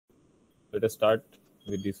Let us start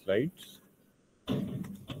with the slides.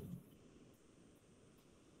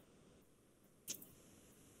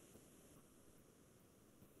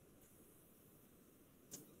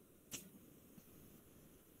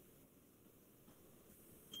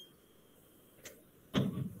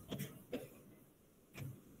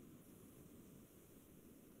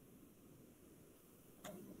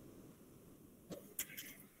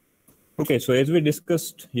 Okay, so as we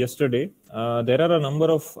discussed yesterday, there are a number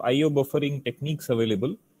of I/O buffering techniques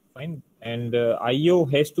available. Fine, and I/O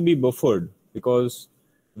has to be buffered because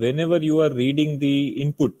whenever you are reading the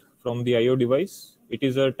input from the I/O device, it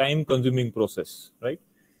is a time-consuming process, right?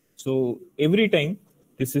 So every time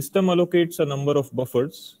the system allocates a number of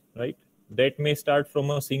buffers, right? That may start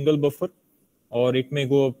from a single buffer, or it may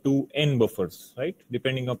go up to n buffers, right?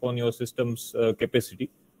 Depending upon your system's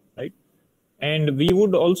capacity, right? And we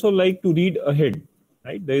would also like to read ahead,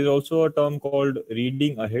 right? There is also a term called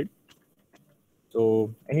reading ahead.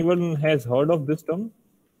 So anyone has heard of this term,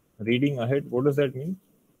 reading ahead? What does that mean?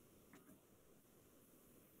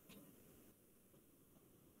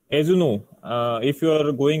 As you know, if you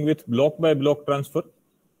are going with block by block transfer,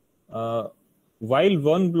 while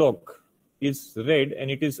one block is read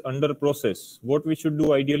and it is under process, what we should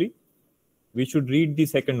do ideally? We should read the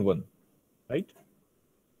second one, right?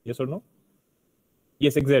 Yes or no?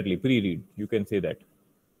 Yes, exactly. Pre-read, you can say that,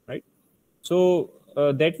 right? So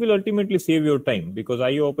that will ultimately save your time because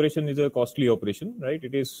I/O operation is a costly operation, right?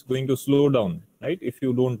 It is going to slow down, right? If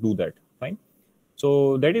you don't do that, fine.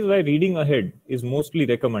 So that is why reading ahead is mostly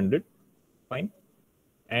recommended, fine.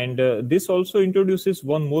 And this also introduces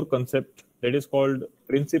one more concept that is called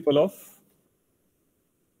principle of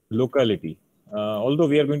locality. Although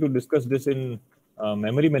we are going to discuss this in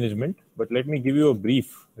memory management, but let me give you a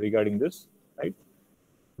brief regarding this, right?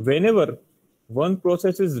 Whenever one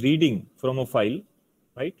process is reading from a file,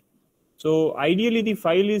 right? So ideally the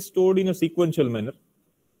file is stored in a sequential manner,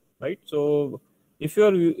 right? So if you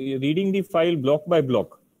are reading the file block by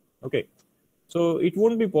block, okay, so it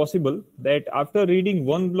won't be possible that after reading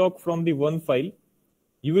one block from the one file,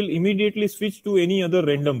 you will immediately switch to any other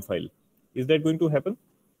random file. Is that going to happen?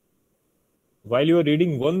 While you are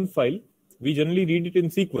reading one file, we generally read it in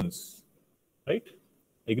sequence, right?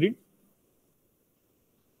 Agreed?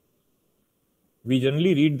 We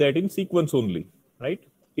generally read that in sequence only, right?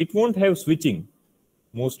 It won't have switching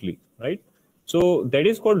mostly, right? So that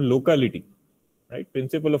is called locality, right?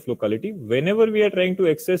 Principle of locality. Whenever we are trying to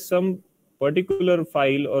access some particular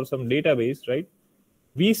file or some database, right,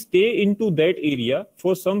 we stay into that area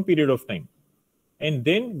for some period of time. And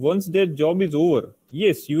then once their job is over,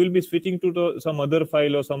 yes, you will be switching to some other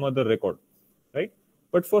file or some other record, right?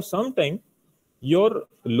 But for some time, your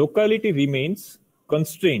locality remains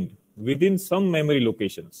constrained within some memory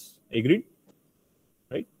locations. Agreed?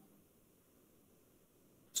 Right?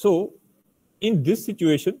 So in this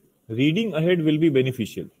situation, reading ahead will be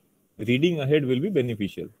beneficial. Reading ahead will be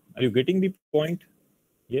beneficial. Are you getting the point?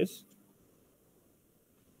 Yes.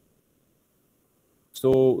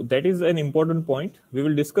 So that is an important point. We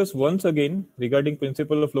will discuss once again regarding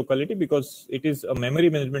principle of locality because it is a memory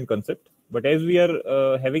management concept. But as we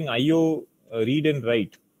are having I/O read and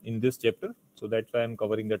write in this chapter, so that's why I'm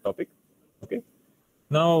covering that topic. Okay.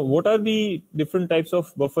 Now, what are the different types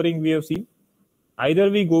of buffering we have seen?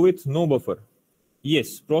 Either we go with no buffer.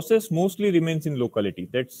 Yes, process mostly remains in locality.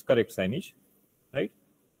 That's correct, Sanish, right?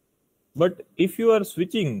 But if you are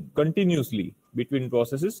switching continuously between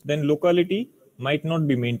processes, then locality might not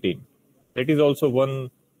be maintained. That is also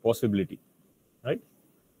one possibility, right?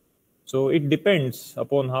 So it depends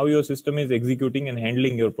upon how your system is executing and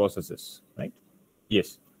handling your processes, right?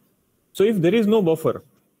 Yes. So if there is no buffer,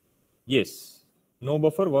 yes, no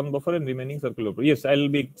buffer, one buffer and remaining circular buffer. Yes, I'll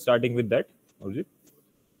be starting with that.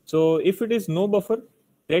 So if it is no buffer,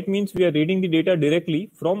 that means we are reading the data directly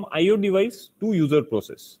from I/O device to user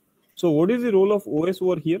process. So what is the role of OS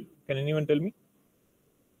over here? Can anyone tell me?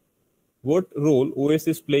 What role OS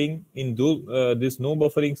is playing in this no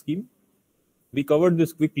buffering scheme? We covered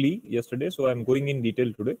this quickly yesterday, so I'm going in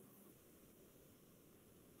detail today.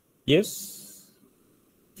 Yes.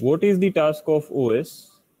 What is the task of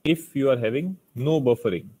OS if you are having no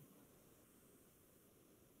buffering?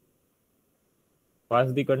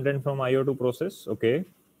 Pass the content from I/O to process. Okay.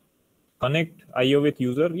 Connect I/O with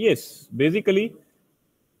user. Yes. Basically,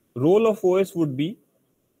 role of OS would be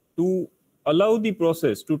to allow the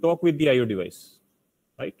process to talk with the I/O device,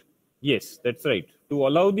 right? Yes, that's right. To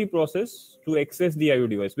allow the process to access the I/O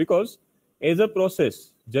device, because as a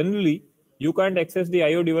process, generally, you can't access the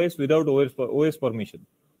I/O device without OS permission,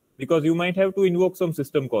 because you might have to invoke some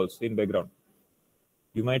system calls in background.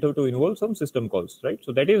 You might have to involve some system calls, right?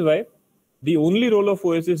 So that is why The only role of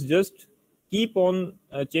OS is just keep on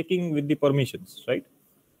checking with the permissions, right?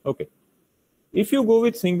 Okay. If you go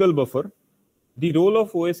with single buffer, the role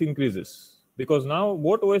of OS increases, because now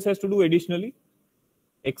what OS has to do additionally,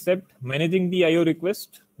 except managing the IO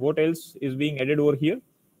request, what else is being added over here?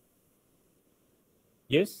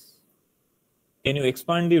 Yes. Can you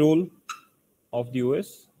expand the role of the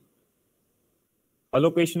OS?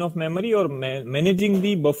 Allocation of memory or managing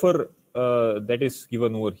the buffer that is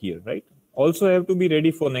given over here, right? Also have to be ready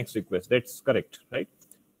for next request. That's correct, right?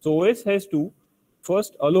 So OS has to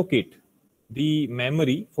first allocate the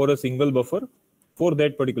memory for a single buffer for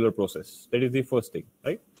that particular process. That is the first thing,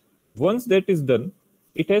 right? Once that is done,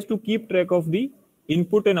 it has to keep track of the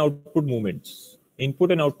input and output movements.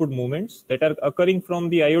 Input and output movements that are occurring from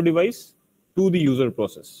the IO device to the user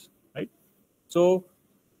process, right? So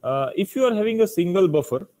if you are having a single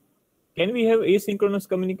buffer, can we have asynchronous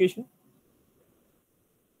communication?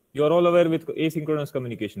 You are all aware with asynchronous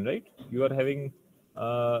communication, right? You are having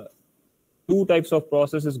two types of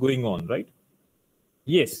processes going on, right?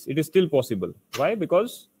 Yes, it is still possible. Why?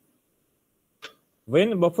 Because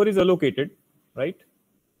when buffer is allocated, right,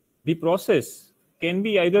 the process can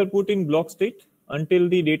be either put in block state until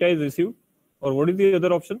the data is received, or what is the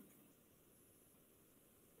other option?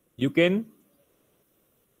 You can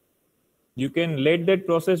let that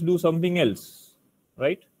process do something else,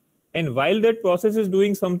 right? And while that process is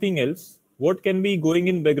doing something else, what can be going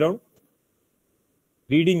in background?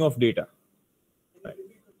 Reading of data. Right?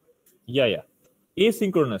 Yeah.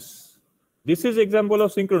 Asynchronous. This is example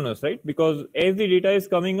of synchronous, right? Because as the data is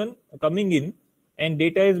coming in, and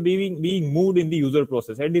data is being moved in the user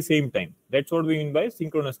process at the same time. That's what we mean by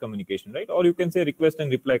synchronous communication, right? Or you can say request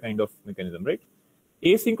and reply kind of mechanism, right?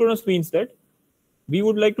 Asynchronous means that we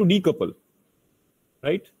would like to decouple,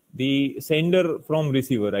 right, the sender from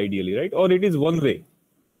receiver ideally, right? Or it is one way.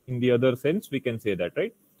 In the other sense, we can say that,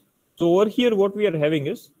 right? So over here, what we are having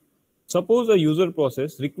is, suppose a user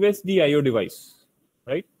process requests the IO device,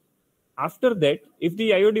 right? After that, if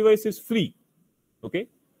the IO device is free, okay,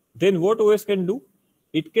 then what OS can do?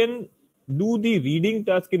 It can do the reading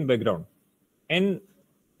task in background. And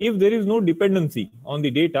if there is no dependency on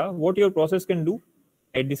the data, what your process can do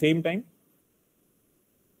at the same time?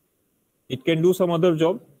 It can do some other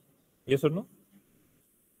job, yes or no?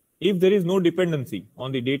 If there is no dependency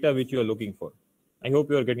on the data which you are looking for. I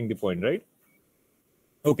hope you are getting the point, right?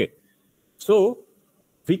 Okay. So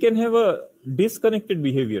we can have a disconnected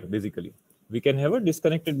behavior, basically. We can have a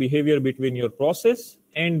disconnected behavior between your process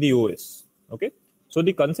and the OS. Okay. So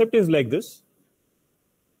the concept is like this.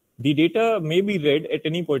 The data may be read at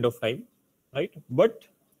any point of time, right? But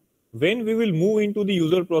when we will move into the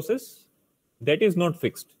user process, that is not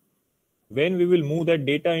fixed. When we will move that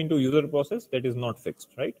data into user process, that is not fixed,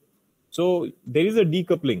 right? So there is a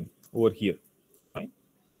decoupling over here, right?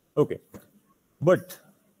 Okay. But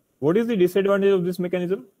what is the disadvantage of this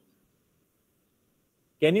mechanism?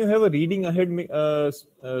 Can you have a reading ahead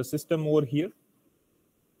system over here?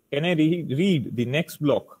 Can I read the next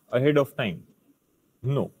block ahead of time?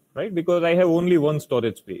 No, right? Because I have only one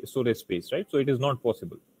storage space, right? So it is not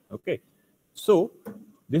possible. Okay. So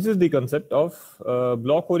this is the concept of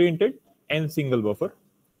block-oriented and single buffer.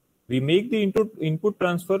 We make the input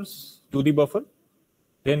transfers to the buffer.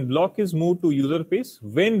 Then block is moved to user space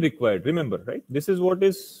when required. Remember, right? This is what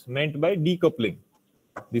is meant by decoupling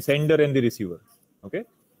the sender and the receiver. Okay.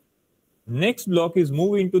 Next block is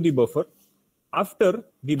moved into the buffer after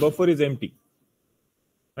the buffer is empty.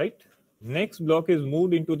 Right. Next block is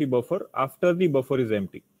moved into the buffer after the buffer is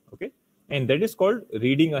empty. Okay. And that is called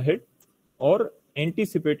reading ahead or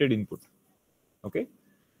anticipated input. Okay.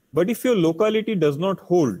 But if your locality does not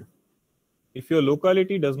hold,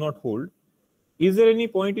 is there any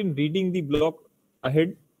point in reading the block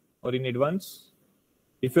ahead or in advance?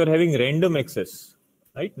 If you are having random access,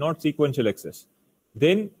 right, not sequential access,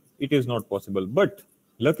 then it is not possible. But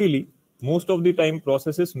luckily, most of the time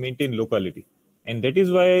processes maintain locality. And that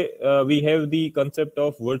is why we have the concept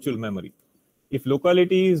of virtual memory. If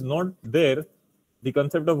locality is not there, the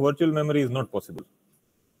concept of virtual memory is not possible,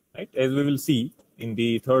 right? As we will see in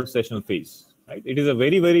the third sessional phase, right? It is a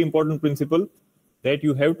very, very important principle that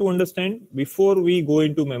you have to understand before we go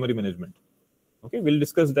into memory management. Okay, we'll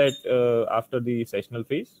discuss that after the sessional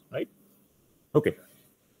phase, right? Okay.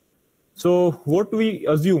 So what we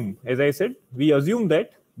assume, as I said, we assume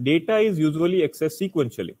that data is usually accessed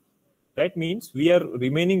sequentially. That means we are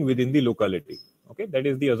remaining within the locality. Okay, that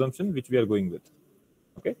is the assumption which we are going with.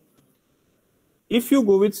 Okay. If you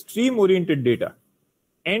go with stream-oriented data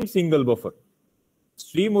and single buffer,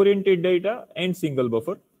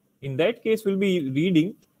 in that case we'll be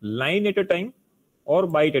reading line at a time or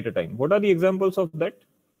byte at a time. What are the examples of that?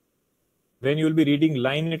 When you will be reading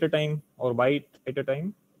line at a time or byte at a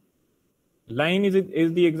time? Line is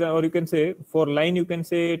the example, or you can say for line, you can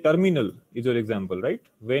say terminal is your example, right?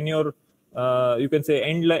 When your you can say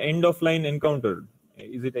end of line encountered,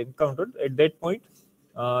 is it encountered at that point?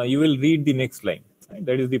 You will read the next line, right?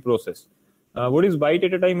 That is the process. What is byte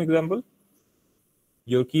at a time example?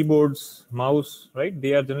 Your keyboards, mouse, right?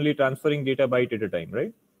 They are generally transferring data byte at a time,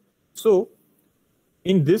 right? So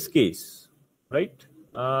in this case, right,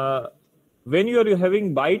 when you are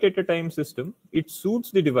having byte at a time system, it suits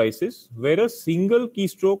the devices where a single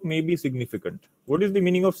keystroke may be significant. What is the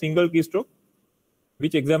meaning of single keystroke?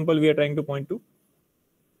 Which example we are trying to point to?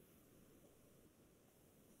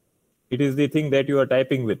 It is the thing that you are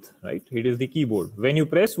typing with, right? It is the keyboard. When you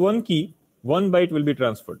press one key, one byte will be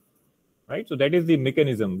transferred, right? So that is the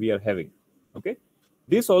mechanism we are having. Okay.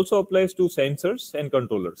 This also applies to sensors and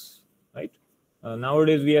controllers, right?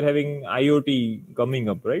 Nowadays we are having IoT coming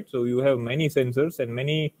up, right? So you have many sensors and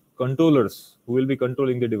many controllers who will be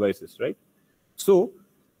controlling the devices, right? So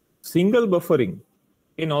single buffering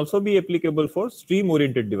can also be applicable for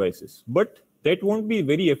stream-oriented devices, but that won't be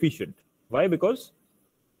very efficient. Why? Because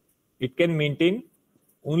it can maintain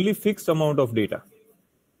only fixed amount of data,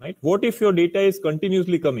 right? What if your data is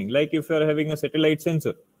continuously coming? Like if you are having a satellite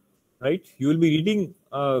sensor, right? You will be reading,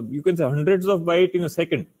 you can say hundreds of bytes in a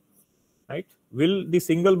second, right? Will the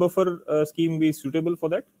single buffer scheme be suitable for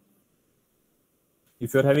that?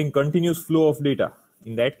 If you're having continuous flow of data,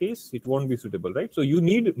 in that case, it won't be suitable, right? So you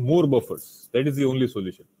need more buffers. That is the only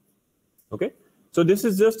solution. Okay. So this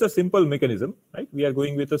is just a simple mechanism, right? We are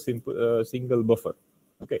going with a simple single buffer.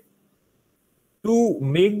 Okay. To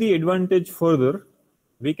make the advantage further,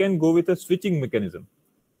 we can go with a switching mechanism,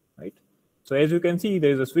 right? So as you can see,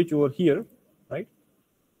 there is a switch over here, right?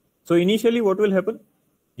 So initially what will happen?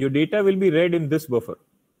 Your data will be read in this buffer,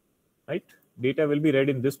 right? Data will be read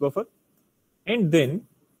in this buffer. And then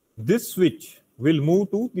this switch will move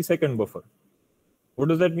to the second buffer. What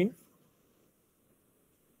does that mean?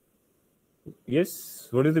 Yes.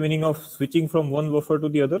 What is the meaning of switching from one buffer to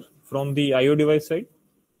the other from the IO device side?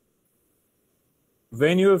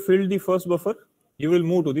 When you have filled the first buffer, you will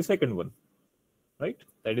move to the second one, right?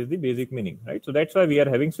 That is the basic meaning, right? So that's why we are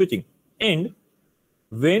having switching. And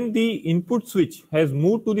when the input switch has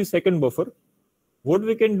moved to the second buffer, what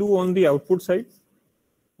we can do on the output side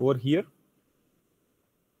over here?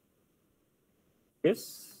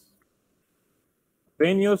 Yes.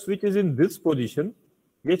 When your switch is in this position,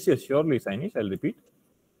 yes, surely, Sainish, I'll repeat.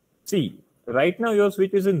 See, right now your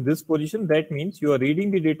switch is in this position. That means you are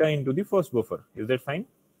reading the data into the first buffer. Is that fine?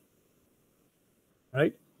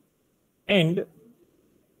 Right? And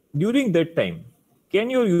during that time, can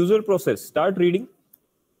your user process start reading?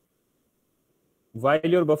 While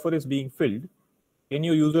your buffer is being filled, can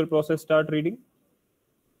your user process start reading?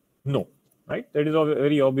 No, right? That is a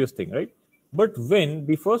very obvious thing, right? But when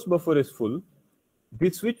the first buffer is full,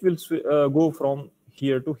 the switch will go from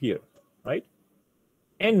here to here, right?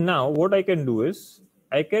 And now what I can do is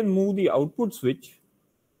I can move the output switch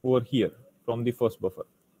over here from the first buffer.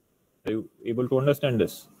 Are you able to understand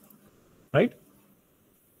this? Right?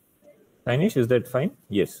 Anish, is that fine?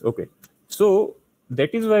 Yes. Okay. So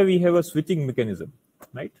that is why we have a switching mechanism,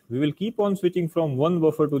 right? We will keep on switching from one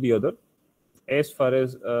buffer to the other as far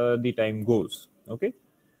as the time goes. Okay.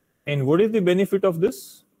 And what is the benefit of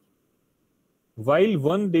this? While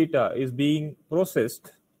one data is being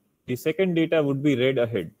processed, the second data would be read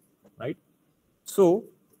ahead, right? So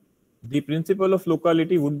the principle of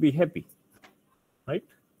locality would be happy, right?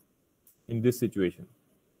 In this situation.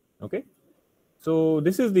 Okay. So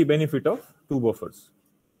this is the benefit of two buffers.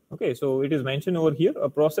 Okay, so it is mentioned over here, a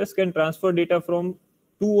process can transfer data from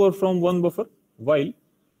two or from one buffer while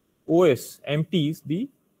OS empties the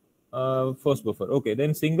first buffer. Okay,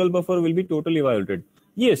 then single buffer will be totally violated.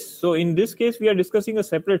 Yes, so in this case, we are discussing a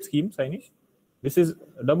separate scheme, Sainish. This is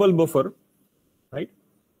a double buffer, right?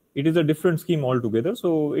 It is a different scheme altogether,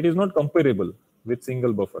 so it is not comparable with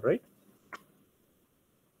single buffer, right?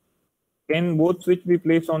 Can both switch be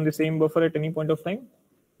placed on the same buffer at any point of time?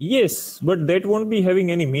 Yes, but that won't be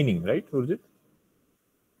having any meaning, right, Urjit?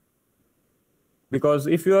 Because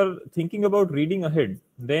if you are thinking about reading ahead,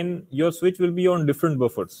 then your switch will be on different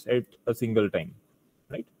buffers at a single time,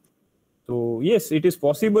 right? So yes, it is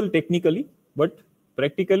possible technically, but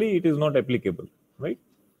practically it is not applicable, right?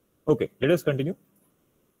 Okay, let us continue.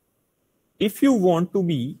 If you want to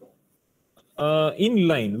be in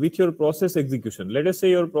line with your process execution, let us say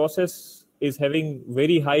your process is having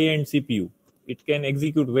very high-end CPU, it can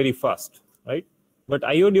execute very fast, right? But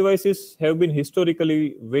IO devices have been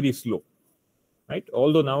historically very slow, right?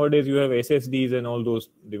 Although nowadays you have SSDs and all those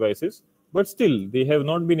devices, but still they have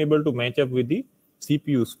not been able to match up with the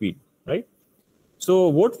CPU speed, right? So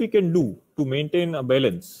what we can do to maintain a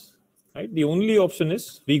balance, right? The only option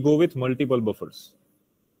is we go with multiple buffers,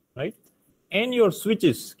 right? And your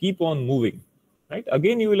switches keep on moving, right?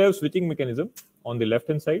 Again, you will have switching mechanism on the left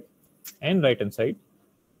hand side and right hand side.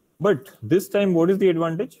 But this time, what is the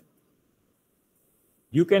advantage?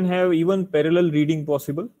 You can have even parallel reading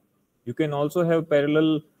possible. You can also have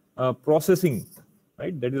parallel processing,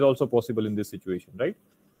 right? That is also possible in this situation, right?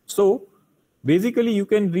 So basically, you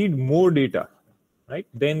can read more data, right,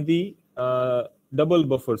 than the double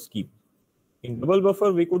buffer scheme. In double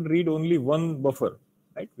buffer, we could read only one buffer,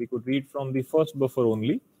 right? We could read from the first buffer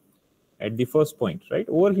only at the first point, right?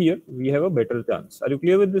 Over here, we have a better chance. Are you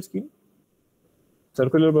clear with this scheme?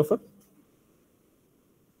 Circular buffer?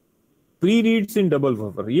 Pre-reads in double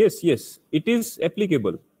buffer. Yes, yes, it is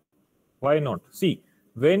applicable. Why not? See,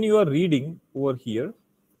 when you are reading over here,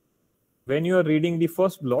 when you are reading the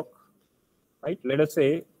first block, right? Let us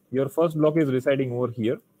say your first block is residing over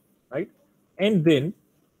here, right? And then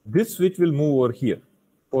this switch will move over here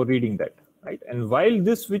for reading that, right? And while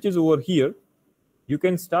this switch is over here, you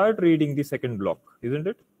can start reading the second block, isn't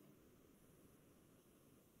it?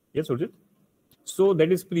 Yes, Urjit? So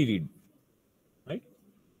that is pre-read, right?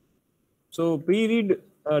 So pre-read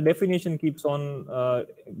definition keeps on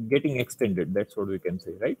getting extended. That's what we can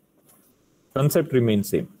say, right? Concept remains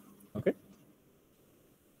same, okay?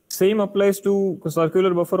 Same applies to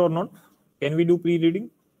circular buffer or not? Can we do pre-reading?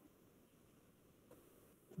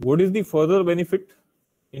 What is the further benefit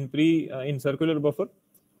in in circular buffer?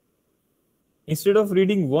 Instead of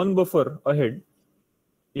reading one buffer ahead,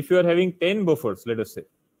 if you are having 10 buffers, let us say,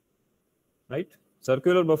 right?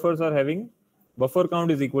 Circular buffers are having buffer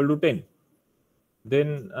count is equal to 10.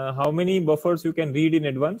 Then how many buffers you can read in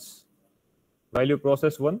advance while you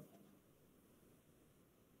process one?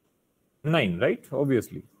 9, right?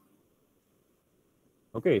 Obviously.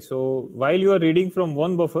 Okay, so while you are reading from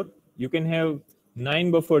one buffer, you can have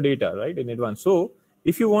 9 buffer data, right, in advance. So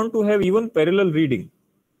if you want to have even parallel reading,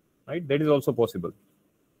 right, that is also possible.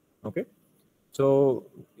 Okay, so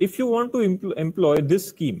if you want to employ this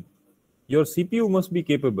scheme, your CPU must be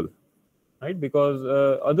capable, right? Because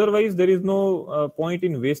otherwise there is no point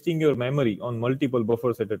in wasting your memory on multiple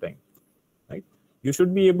buffers at a time, right? You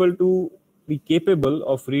should be able to be capable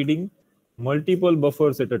of reading multiple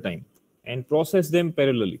buffers at a time and process them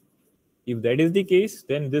parallelly. If that is the case,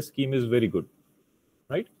 then this scheme is very good,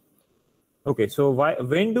 right? Okay, so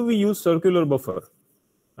when do we use circular buffer,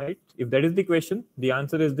 right? If that is the question, the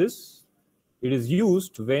answer is this. It is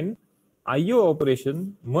used when IO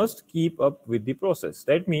operation must keep up with the process.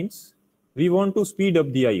 That means we want to speed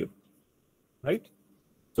up the IO, right?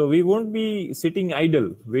 So we won't be sitting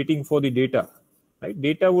idle waiting for the data, right?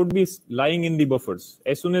 Data would be lying in the buffers.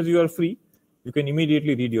 As soon as you are free, you can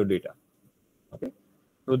immediately read your data. Okay,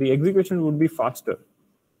 so the execution would be faster,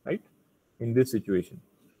 right, in this situation.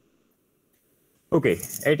 Okay,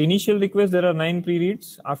 at initial request, there are 9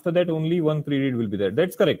 pre-reads. After that, only 1 pre-read will be there.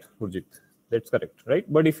 That's correct, Urjit. That's correct, right?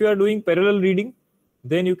 But if you are doing parallel reading,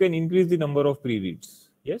 then you can increase the number of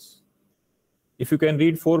pre-reads. Yes. If you can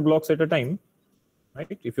read 4 blocks at a time, right?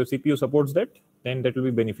 If your CPU supports that, then that will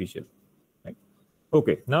be beneficial, right?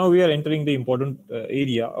 Okay, now we are entering the important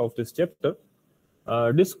area of this chapter,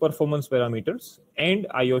 disk performance parameters and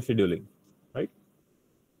IO scheduling, right?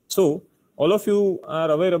 So all of you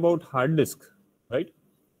are aware about hard disk, right?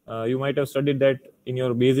 You might have studied that in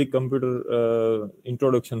your basic computer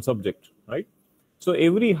introduction subject, right? So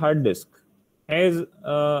every hard disk has,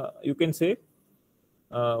 you can say,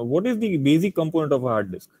 what is the basic component of a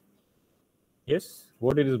hard disk? Yes,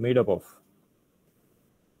 what it is made up of?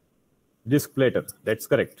 Disk platter, that's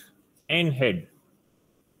correct, and head,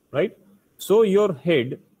 right? So your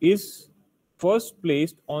head is first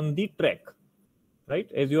placed on the track,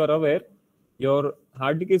 right? As you are aware, your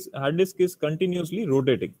hard disk is continuously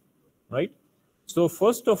rotating, right? So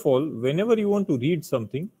first of all, whenever you want to read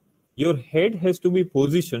something, your head has to be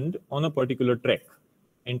positioned on a particular track,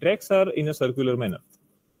 and tracks are in a circular manner,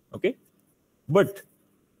 okay? But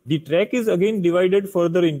the track is again divided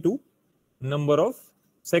further into number of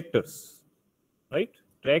sectors, right?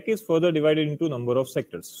 Track is further divided into number of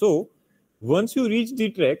sectors. So once you reach the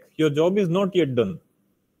track, your job is not yet done,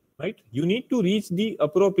 right? You need to reach the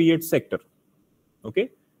appropriate sector, okay?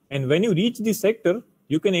 And when you reach the sector,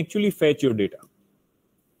 you can actually fetch your data.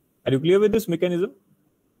 Are you clear with this mechanism,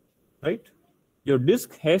 right? Your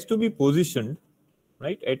disk has to be positioned,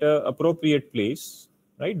 right, at an appropriate place,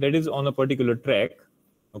 right? That is on a particular track,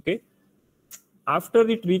 okay? After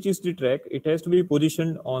it reaches the track, it has to be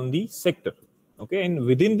positioned on the sector, Okay, and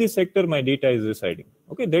within this sector my data is residing.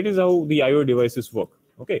 Okay, that is how the IO devices work.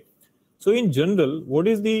 Okay, so in general, what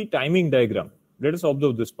is the timing diagram? Let us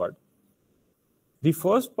observe this part. The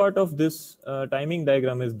first part of this timing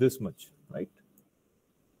diagram is this much, right?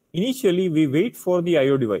 Initially we wait for the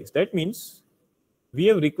IO device. That means we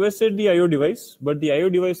have requested the IO device, but the IO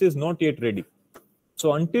device is not yet ready.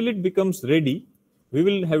 So until it becomes ready, we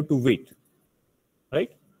will have to wait,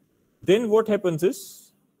 right? Then what happens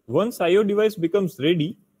is, once IO device becomes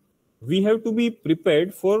ready, we have to be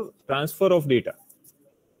prepared for transfer of data.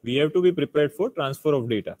 We have to be prepared for transfer of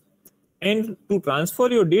data. And to transfer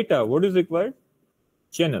your data, what is required?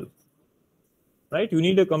 Channel, right? You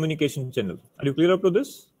need a communication channel. Are you clear up to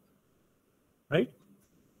this? Right?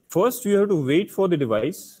 First, you have to wait for the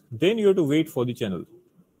device, then you have to wait for the channel.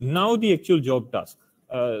 Now the actual job task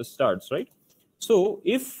starts, right? So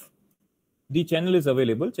if the channel is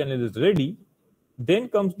available, channel is ready, then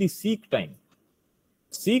comes the seek time.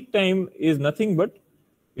 Seek time is nothing but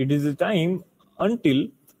it is a time until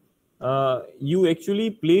you actually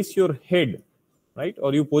place your head, right?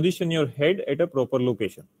 Or you position your head at a proper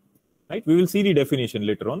location, right? We will see the definition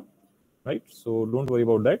later on, right? So don't worry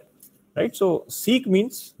about that, right? So seek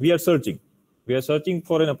means we are searching. We are searching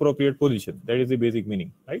for an appropriate position. That is the basic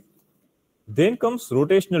meaning, right? Then comes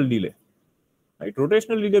rotational delay, right?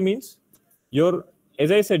 Rotational delay means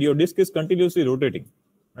as I said, your disk is continuously rotating,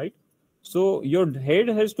 right? So your head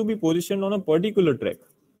has to be positioned on a particular track.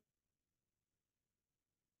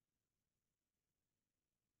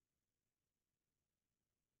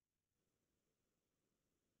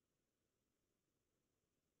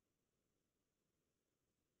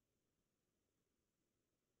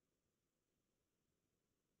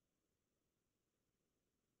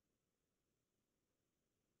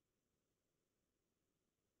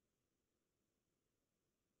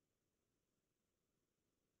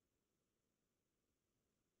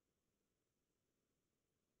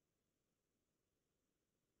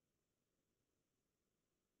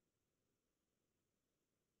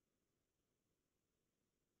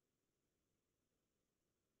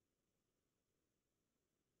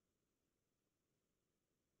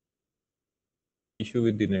 Issue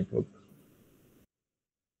with the network.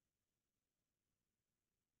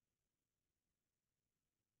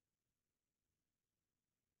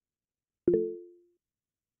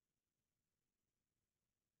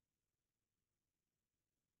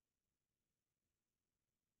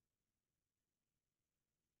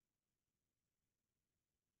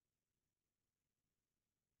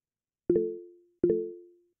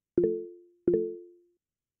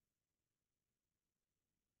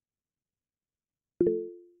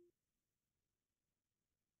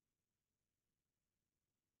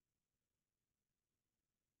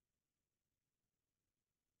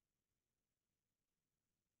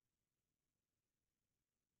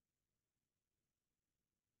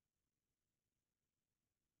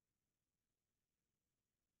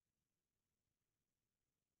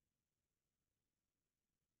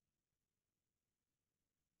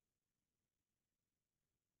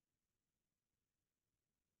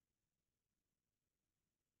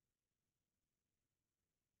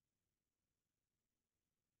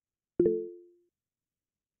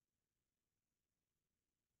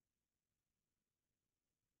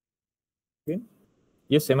 Okay.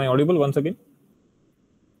 Yes, am I audible once again?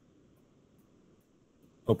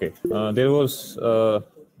 Okay. There was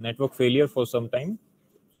network failure for some time.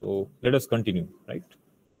 So let us continue, right?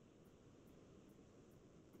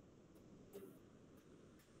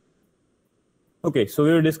 Okay, so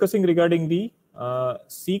we were discussing regarding the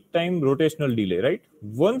seek time rotational delay, right?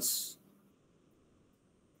 Once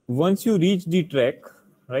you reach the track,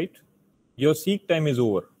 right, your seek time is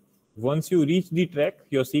over. Once you reach the track,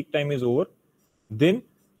 your seek time is over. Then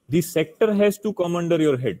the sector has to come under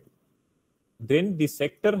your head. Then the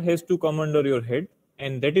sector has to come under your head,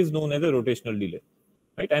 and that is known as a rotational delay.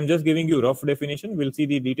 Right? I'm just giving you rough definition. We'll see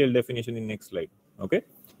the detailed definition in next slide. Okay.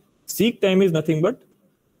 Seek time is nothing but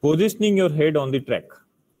positioning your head on the track.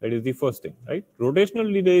 That is the first thing, right?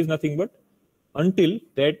 Rotational delay is nothing but until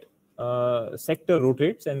that sector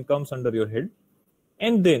rotates and comes under your head.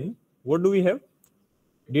 And then what do we have?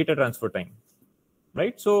 Data transfer time,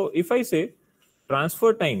 right? So if I say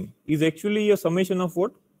transfer time is actually a summation of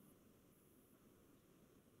what?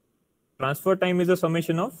 Transfer time is a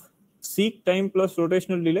summation of seek time plus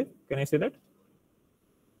rotational delay. Can I say that?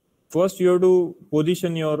 First, you have to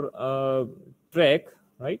position your track,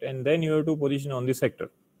 right? And then you have to position on the sector.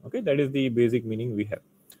 Okay, that is the basic meaning we have.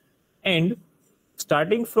 And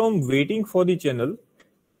starting from waiting for the channel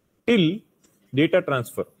till data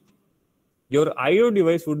transfer, your IO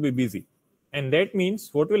device would be busy. And that means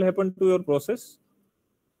what will happen to your process?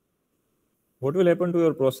 What will happen to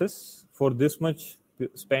your process for this much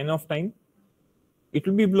span of time? It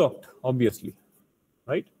will be blocked, obviously,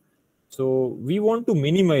 right? So we want to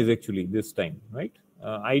minimize actually this time, right?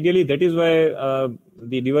 Ideally, that is why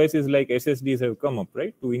the devices like SSDs have come up,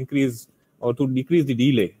 right? To increase or to decrease the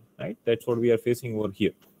delay, right? That's what we are facing over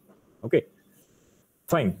here. Okay,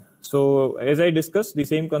 fine. So as I discussed, the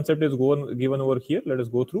same concept is given over here. Let us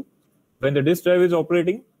go through. When the disk drive is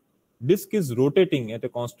operating, disk is rotating at a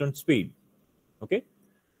constant speed. Okay.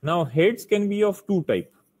 Now heads can be of two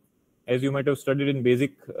type, as you might have studied in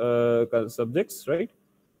basic subjects, right?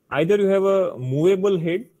 Either you have a movable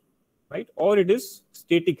head, right, or it is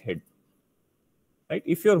static head, right?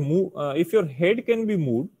 If your head can be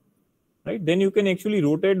moved, right, then you can actually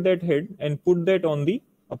rotate that head and put that on the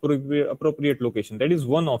appropriate location. That is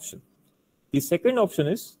one option. The second option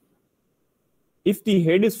is, if the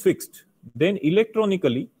head is fixed, then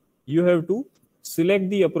electronically you have to select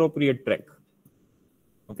the appropriate track.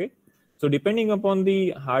 Okay, so depending upon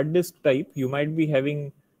the hard disk type, you might be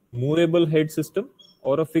having movable head system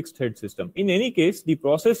or a fixed head system. In any case, the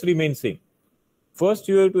process remains same. First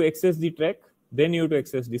you have to access the track, then you have to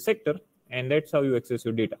access the sector, and that's how you access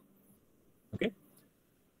your data. Okay,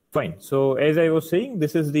 fine. So as I was saying,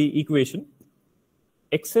 this is the equation.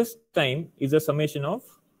 Access time is a summation of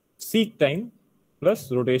seek time plus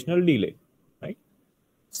rotational delay, right?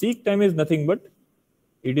 Seek time is nothing but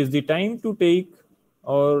it is the time to take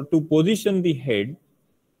or to position the head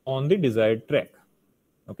on the desired track.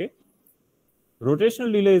 Okay,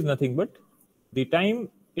 rotational delay is nothing but the time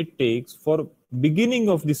it takes for beginning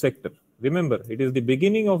of the sector. Remember, it is the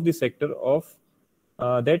beginning of the sector of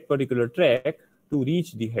that particular track to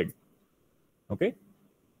reach the head. Okay,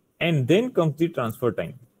 and then comes the transfer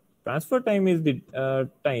time. Transfer time is the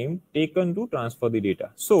time taken to transfer the data.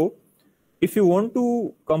 So if you want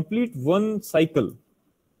to complete one cycle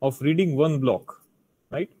of reading one block,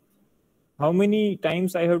 right, how many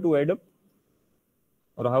times I have to add up,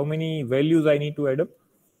 or how many values I need to add up?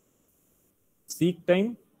 Seek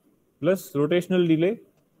time plus rotational delay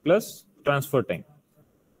plus transfer time,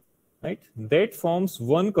 right? That forms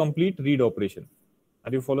one complete read operation.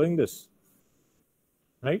 Are you following this?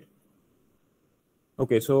 Right?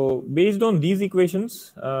 Okay, so based on these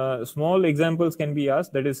equations, small examples can be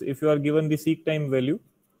asked. That is, if you are given the seek time value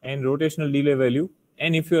and rotational delay value,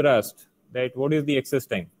 and if you're asked that what is the access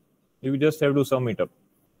time, you just have to sum it up.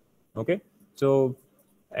 Okay, so,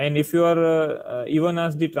 and if you are even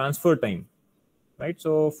asked the transfer time, right?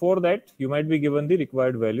 So for that, you might be given the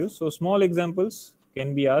required values. So small examples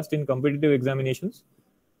can be asked in competitive examinations,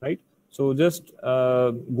 right? So just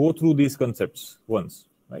go through these concepts once,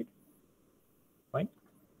 right? Fine.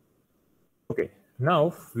 Okay,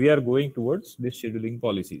 now we are going towards the scheduling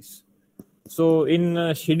policies. So in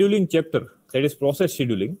scheduling chapter, that is process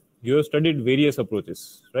scheduling, you have studied various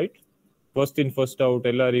approaches, right? First in, first out,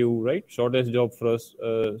 LRU, right? Shortest job first,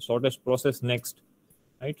 shortest process next,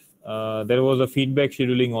 right? There was a feedback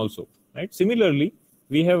scheduling also, right? Similarly,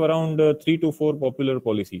 we have around 3 to 4 popular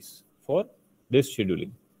policies for disk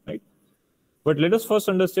scheduling, right? But let us first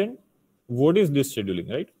understand what is disk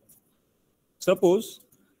scheduling, right? Suppose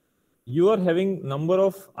you are having number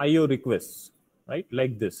of IO requests, right?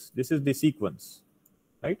 Like this. This is the sequence,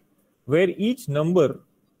 right? Where each number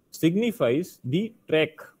signifies the track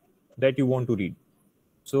that you want to read.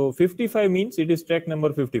 So 55 means it is track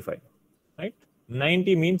number 55, right?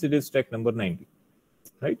 90 means it is track number 90,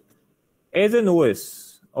 right? As an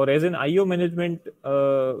OS or as an IO management,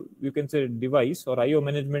 you can say device or IO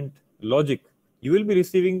management logic, you will be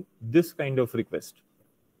receiving this kind of request,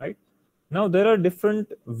 right? Now there are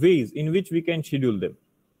different ways in which we can schedule them.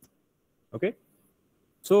 Okay,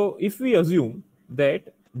 so if we assume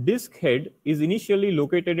that disk head is initially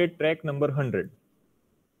located at track number 100,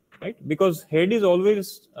 right? Because head is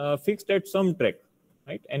always fixed at some track,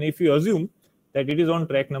 right? And if you assume that it is on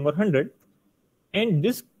track number 100 and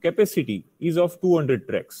disk capacity is of 200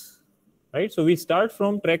 tracks, right? So we start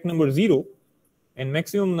from track number 0 and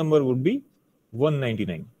maximum number would be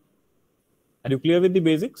 199. Are you clear with the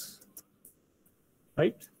basics?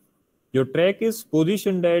 Right? Your track is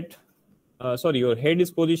positioned at, your head is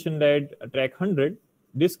positioned at track 100.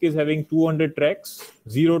 Disk is having 200 tracks,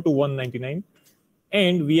 0 to 199.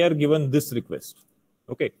 And we are given this request.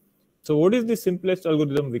 Okay. So what is the simplest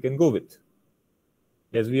algorithm we can go with?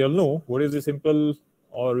 As we all know, what is the simple,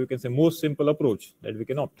 or you can say most simple approach that we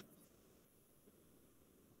can opt?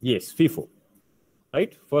 Yes, FIFO.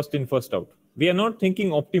 Right? First in, first out. We are not thinking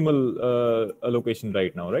optimal allocation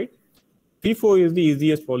right now, right? FIFO is the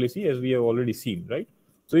easiest policy, as we have already seen, right?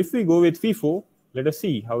 So if we go with FIFO, let us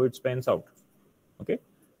see how it pans out. Okay.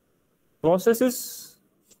 Processes,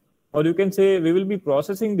 or you can say we will be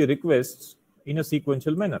processing the requests in a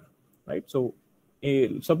sequential manner, right? So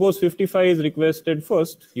suppose 55 is requested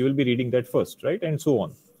first, you will be reading that first, right? And so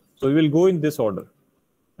on. So we will go in this order,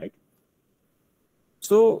 right?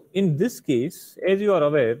 So in this case, as you are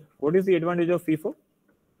aware, what is the advantage of FIFO?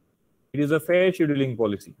 It is a fair scheduling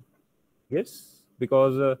policy. Yes,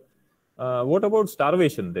 because what about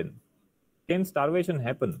starvation then? Can starvation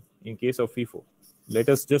happen in case of FIFO? Let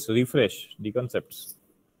us just refresh the concepts.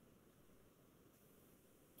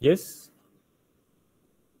 Yes?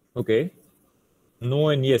 Okay. No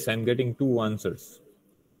and yes, I'm getting two answers.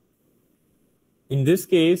 In this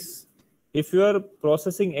case, if you are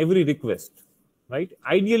processing every request, right,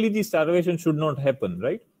 ideally the starvation should not happen,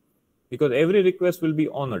 right? Because every request will be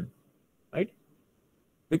honored, right?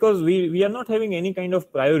 Because we are not having any kind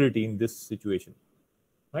of priority in this situation,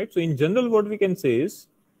 right? So in general, what we can say is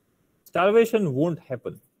starvation won't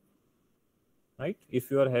happen, right?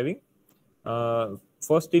 If you are having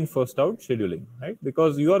first in, first out scheduling, right?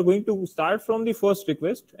 Because you are going to start from the first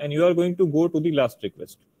request and you are going to go to the last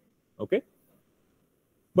request, okay?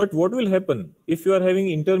 But what will happen if you are having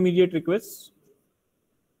intermediate requests?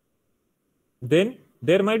 Then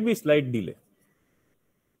there might be slight delay.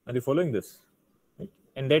 Are you following this? Right?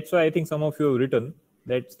 And that's why I think some of you have written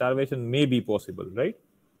that starvation may be possible, right?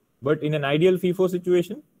 But in an ideal FIFO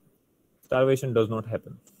situation, starvation does not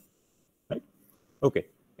happen, right? Okay.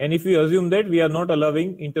 And if we assume that we are not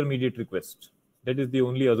allowing intermediate requests, that is the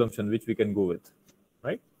only assumption which we can go with,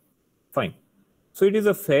 right? Fine. So it is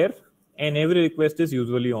a fair and every request is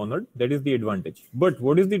usually honored. That is the advantage. But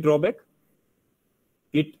what is the drawback?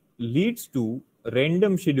 It leads to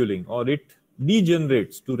random scheduling, or it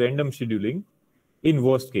degenerates to random scheduling in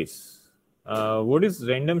worst case. What is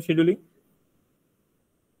random scheduling?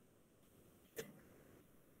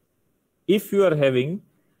 If you are having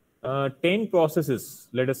 10 processes,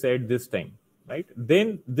 let us say at this time, right?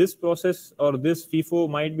 Then this process or this FIFO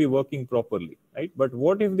might be working properly, right? But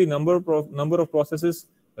what if the number of processes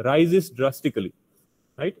rises drastically,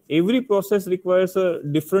 right? Every process requires a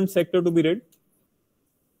different sector to be read,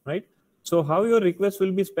 right? So how your requests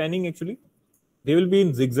will be spanning actually? They will be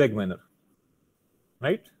in zigzag manner,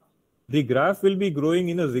 right? The graph will be growing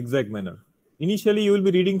in a zigzag manner. Initially, you will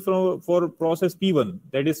be reading for process P1,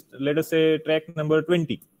 that is, let us say, track number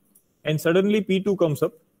 20. And suddenly P2 comes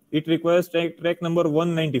up. It requires track number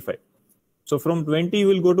 195. So from 20, you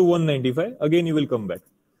will go to 195. Again, you will come back,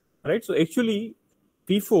 right? So actually,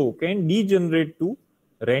 FIFO can degenerate to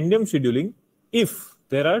random scheduling if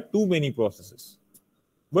there are too many processes.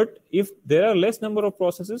 But if there are less number of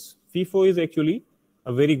processes, FIFO is actually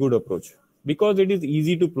a very good approach because it is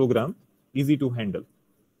easy to program, easy to handle,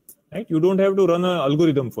 right? You don't have to run an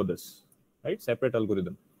algorithm for this, right? Separate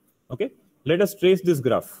algorithm. Okay. Let us trace this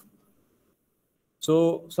graph.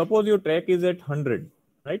 So suppose your track is at 100,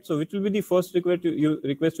 right? So which will be the first request you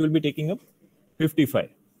will be taking up? 55,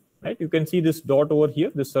 right? You can see this dot over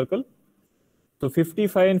here, this circle. So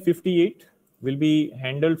 55 and 58 will be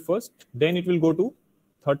handled first. Then it will go to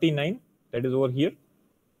 39, that is over here.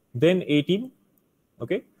 Then 18,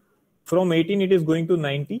 okay. From 18, it is going to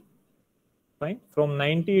 90, fine. From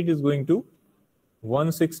 90, it is going to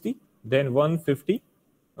 160, then 150,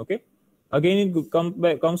 okay. Again, it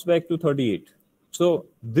comes back to 38. So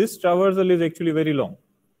this traversal is actually very long.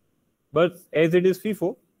 But as it is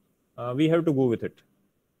FIFO, we have to go with it,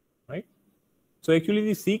 right? So actually,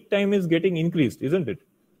 the seek time is getting increased, isn't it?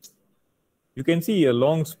 You can see a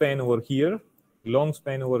long span over here, long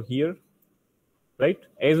span over here, right?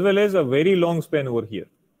 As well as a very long span over here,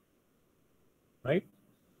 right?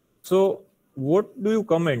 So what do you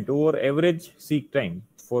comment over average seek time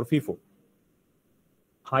for FIFO?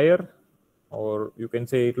 Higher, or you can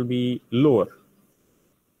say it will be lower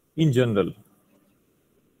in general.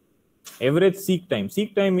 Average seek time.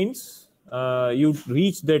 Seek time means you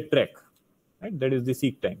reach that track, right? That is the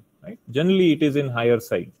seek time, right? Generally, it is in higher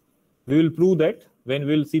side. We will prove that when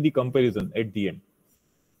we will see the comparison at the end.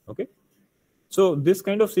 Okay. So this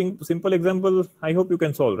kind of simple example, I hope you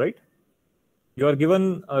can solve, right? You are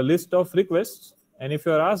given a list of requests, and if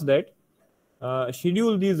you are asked that,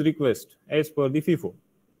 schedule these requests as per the FIFO,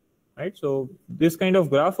 right? So this kind of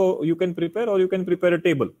graph you can prepare, or you can prepare a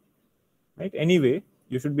table, right? Anyway,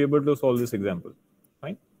 you should be able to solve this example,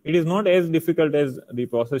 fine? It is not as difficult as the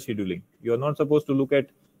process scheduling. You are not supposed to look at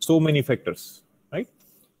so many factors, right?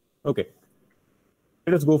 Okay.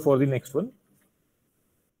 Let us go for the next one.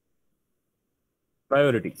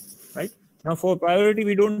 Priority, right? Now for priority,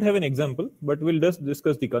 we don't have an example, but we'll just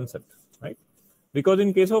discuss the concept, right? Because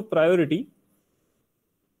in case of priority,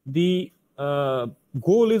 the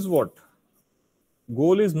goal is what?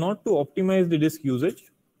 goal is not to optimize the disk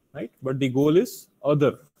usage, right? But the goal is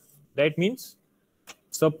other. That means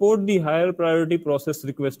support the higher priority process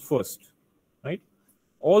request first, right?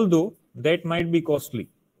 Although that might be costly,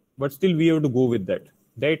 but still we have to go with that.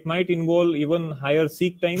 That might involve even higher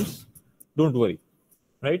seek times. Don't worry,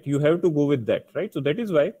 right? You have to go with that, right? So that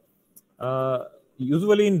is why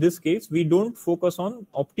usually in this case, we don't focus on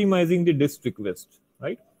optimizing the disk request,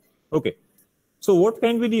 right? Okay. So what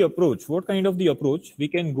can be the approach? What kind of the approach we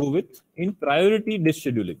can go with in priority disk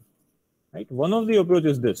scheduling, right? One of the approach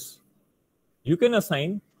is this. You can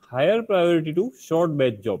assign higher priority to short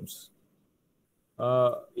batch jobs.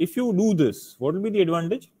 If you do this, what will be the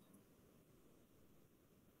advantage?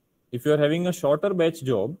 If you are having a shorter batch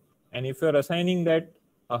job and if you are assigning that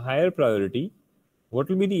a higher priority, what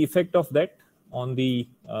will be the effect of that on the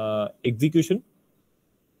execution?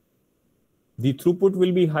 The throughput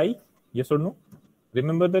will be high, yes or no?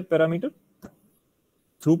 Remember that parameter?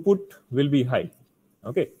 Throughput will be high,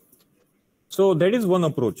 okay? So that is one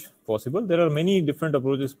approach possible. There are many different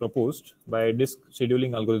approaches proposed by disk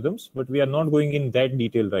scheduling algorithms, but we are not going in that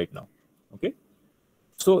detail right now, okay?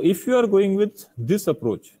 So if you are going with this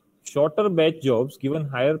approach, shorter batch jobs given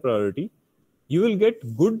higher priority, you will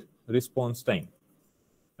get good response time,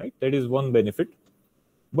 right? That is one benefit.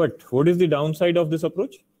 But what is the downside of this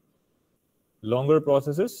approach? Longer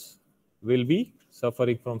processes will be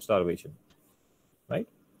suffering from starvation, right?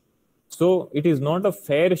 So it is not a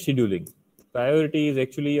fair scheduling. Priority is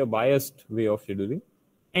actually a biased way of scheduling,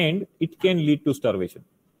 and it can lead to starvation.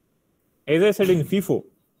 As I said in FIFO,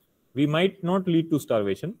 we might not lead to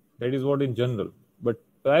starvation. That is what in general. But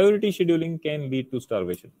priority scheduling can lead to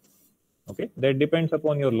starvation. Okay, that depends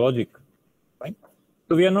upon your logic. Fine.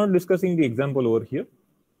 So we are not discussing the example over here.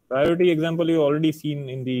 Priority example you already seen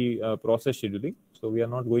in the process scheduling. So we are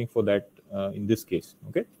not going for that in this case.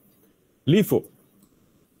 Okay. LIFO,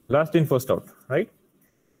 last in first out, right?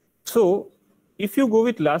 So if you go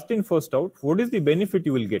with last in first out, what is the benefit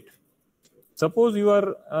you will get? Suppose you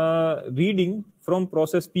are reading from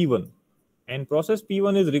process P1 and process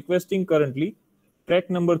P1 is requesting currently track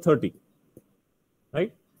number 30,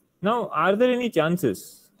 right? Now, are there any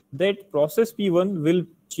chances that process P1 will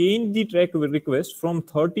change the track request from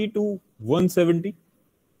 30 to 170?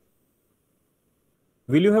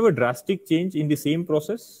 Will you have a drastic change in the same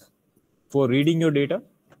process for reading your data?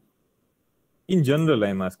 In general, I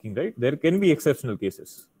am asking, right? There can be exceptional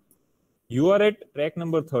cases. You are at track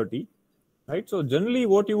number 30, right? So generally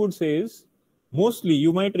what you would say is, mostly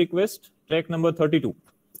you might request track number 32,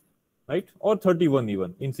 right? Or 31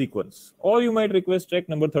 even in sequence. Or you might request track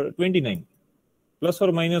number 29, plus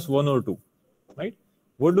or minus 1 or 2, right?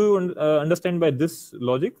 What do you understand by this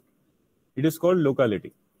logic? It is called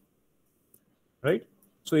locality, right?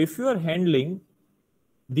 So if you are handling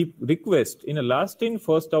the request in a last in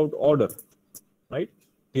first out order, right,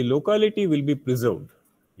 the locality will be preserved.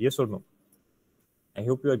 Yes or no? I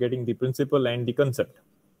hope you are getting the principle and the concept,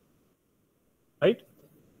 right?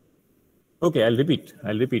 Okay, I'll repeat,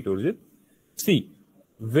 Urjit. See,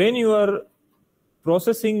 when you are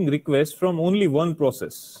processing requests from only one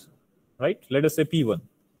process, right? Let us say P1,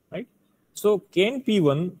 right? So can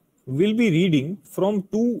P1 will be reading from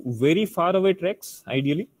two very far away tracks,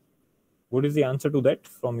 ideally? What is the answer to that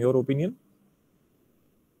from your opinion?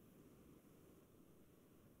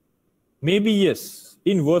 Maybe yes,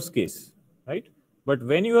 in worst case, right? But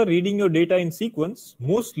when you are reading your data in sequence,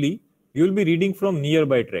 mostly you will be reading from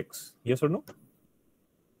nearby tracks. Yes or no?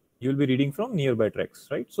 You will be reading from nearby tracks,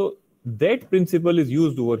 right? So that principle is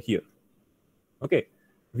used over here. Okay.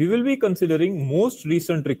 We will be considering most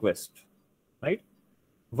recent request, right?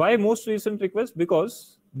 Why most recent request?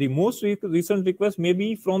 Because the most recent request may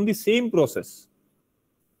be from the same process.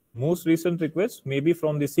 Most recent request may be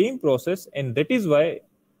from the same process, and that is why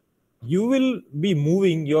you will be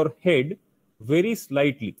moving your head very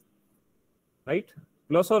slightly, right?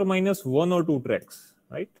 Plus or minus 1 or 2 tracks,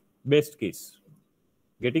 right? Best case.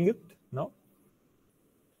 Getting it now?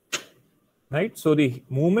 Right? So the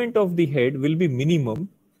movement of the head will be minimum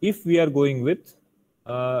if we are going with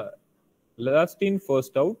last in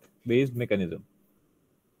first out based mechanism.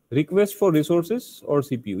 Request for resources or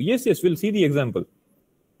CPU? Yes, we'll see the example,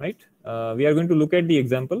 right? We are going to look at the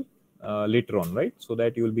example later on, right? So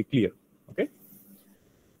that you will be clear, okay?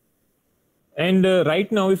 And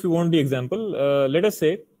right now, if you want the example, let us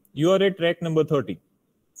say you are at track number 30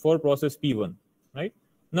 for process P1, right?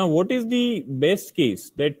 Now, what is the best case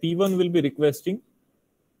that P1 will be requesting?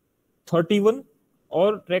 31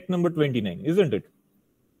 or track number 29, isn't it?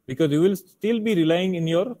 Because you will still be relying in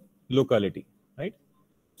your locality, right?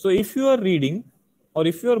 So if you are reading or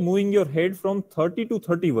if you are moving your head from 30 to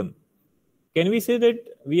 31, can we say that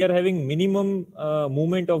we are having minimum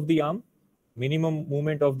movement of the arm, minimum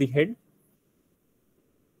movement of the head?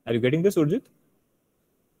 Are you getting this, Urjit?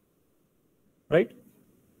 Right?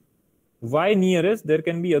 Why nearest? There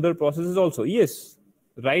can be other processes also. Yes,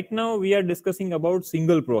 right now we are discussing about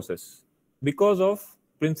single process because of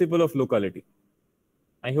principle of locality.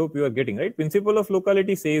 I hope you are getting, right? Principle of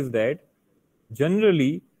locality says that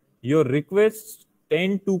generally your requests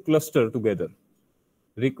tend to cluster together.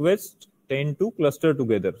 Requests tend to cluster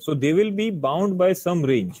together. So they will be bound by some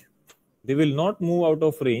range. They will not move out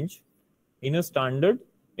of range in a standard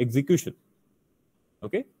execution.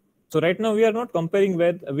 Okay. So right now we are not comparing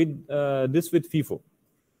with this with FIFO,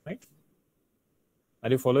 right? Are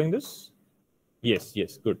you following this? Yes,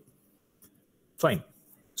 yes, good. Fine.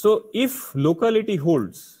 So if locality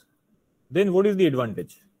holds, then what is the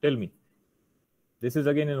advantage? Tell me. This is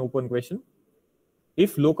again an open question.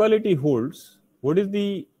 If locality holds, what is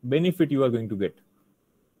the benefit you are going to get?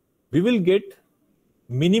 We will get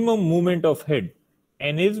minimum movement of head.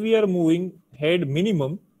 And as we are moving head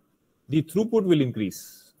minimum, the throughput will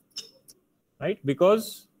increase, right?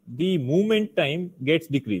 Because the movement time gets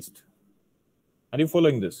decreased. Are you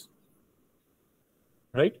following this?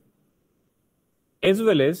 Right? As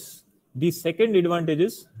well as the second advantage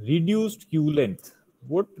is reduced queue length.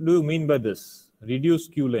 What do you mean by this?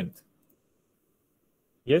 Reduced queue length.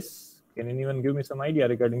 Yes? Can anyone give me some idea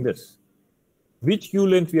regarding this? Which queue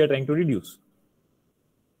length we are trying to reduce?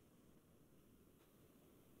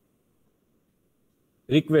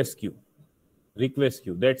 Request queue. Request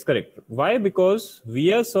queue. That's correct. Why? Because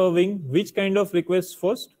we are serving which kind of requests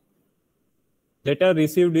first? That are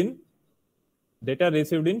received in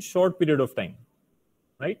short period of time,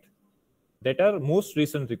 right? That are most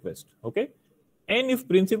recent request. Okay. And if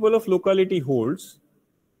principle of locality holds,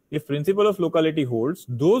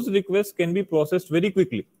 those requests can be processed very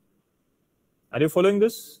quickly. Are you following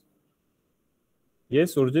this?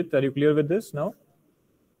 Yes, Urjit, are you clear with this now?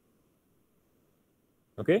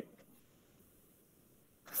 Okay.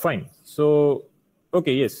 Fine. So,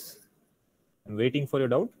 okay, yes. I'm waiting for your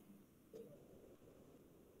doubt.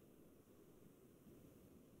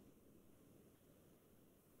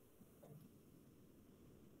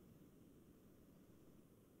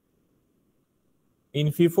 In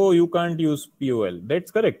FIFO, you can't use POL.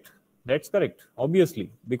 That's correct. That's correct. Obviously,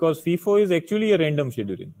 because FIFO is actually a random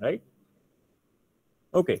scheduling, right?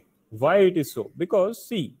 Okay. Why it is so? Because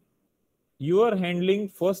see, you are handling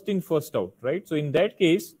first in, first out, right? So in that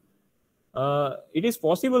case, it is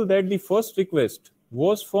possible that the first request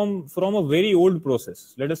was from a very old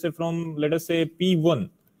process. Let us say P1,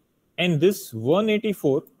 and this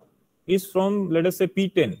 184 is from, let us say,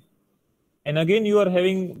 P10. And again, you are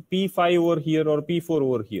having P5 over here or P4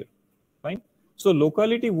 over here. Fine. So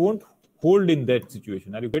locality won't hold in that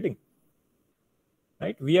situation. Are you getting?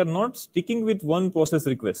 Right? We are not sticking with one process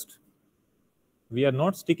request. Right?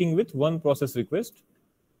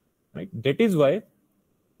 That is why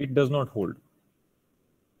it does not hold.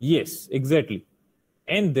 Yes, exactly.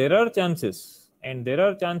 And there are chances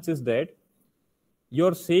that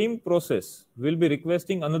your same process will be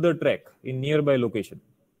requesting another track in nearby location.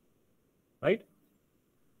 Right?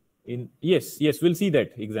 Yes, we'll see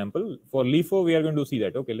that example. For LIFO, we are going to see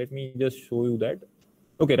that. Okay, let me just show you that.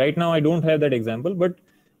 Okay, right now I don't have that example, but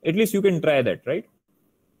at least you can try that, right?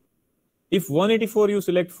 If 184 you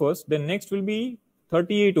select first, then next will be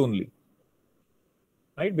 38 only,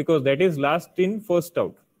 right? Because that is last in, first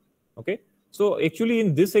out. Okay. So actually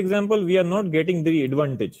in this example, we are not getting the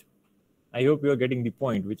advantage. I hope you are getting the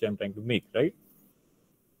point which I'm trying to make, right?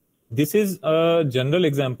 This is a general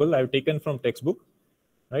example I've taken from textbook,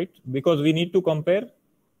 right? Because we need to compare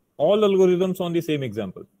all algorithms on the same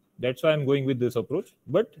example. That's why I'm going with this approach.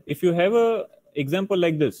 But if you have a example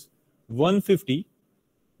like this, 150,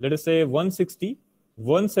 let us say 160,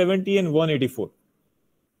 170 and 184,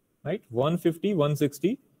 right? 150,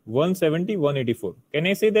 160, 170, 184. Can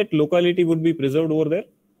I say that locality would be preserved over there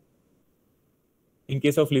in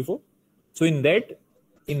case of LIFO? So in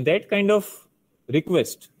that kind of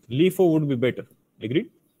request, LIFO would be better.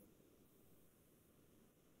 Agreed?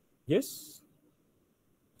 Yes.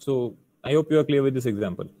 So I hope you are clear with this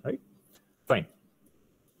example, right? Fine.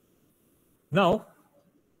 Now,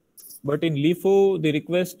 but in LIFO, the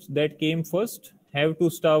requests that came first have to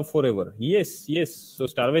starve forever. Yes. So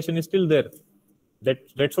starvation is still there.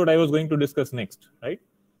 That's what I was going to discuss next, right?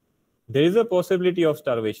 There is a possibility of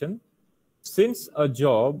starvation since a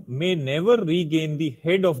job may never regain the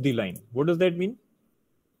head of the line. What does that mean?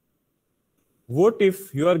 What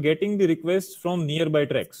if you are getting the requests from nearby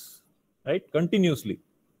tracks, right? Continuously.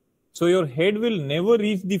 So your head will never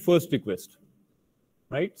reach the first request.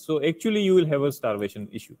 right? So actually you will have a starvation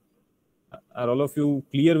issue. Are all of you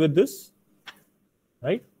clear with this?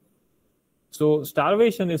 Right? So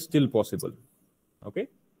starvation is still possible. Okay.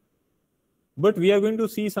 But we are going to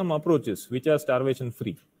see some approaches which are starvation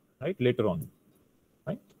free, right? Later on.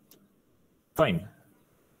 Right? Fine.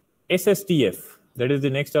 SSTF, that is the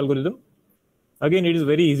next algorithm. Again, it is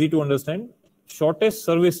very easy to understand. Shortest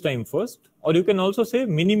service time first, or you can also say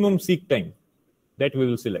minimum seek time that we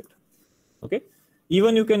will select. Okay.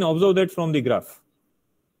 Even you can observe that from the graph,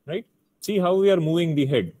 right? See how we are moving the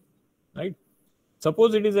head, right?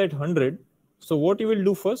 Suppose it is at 100. So what you will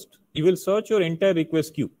do first, you will search your entire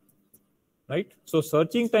request queue, right? So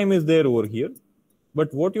searching time is there over here,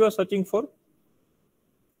 but what you are searching for?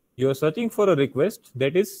 You are searching for a request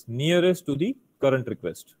that is nearest to the current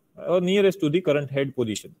request or nearest to the current head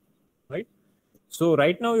position, right? So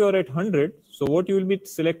right now you are at 100. So what you will be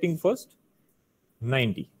selecting first?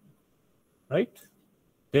 90, right?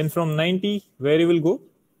 Then from 90, where you will go?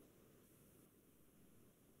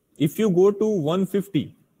 If you go to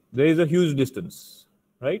 150, there is a huge distance,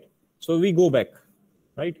 right? So we go back,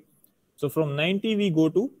 right? So from 90, we go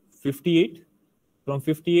to 58. From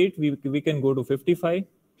 58, we can go to 55,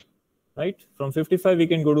 right? From 55, we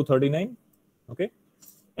can go to 39, okay?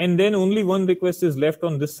 And then only one request is left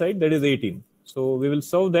on this side, that is 18. So we will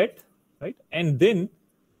solve that, right? And then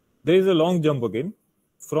there is a long jump again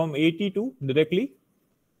from 80 to directly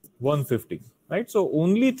 150, right? So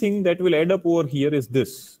only thing that will add up over here is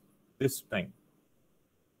this time,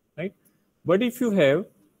 right? But if you have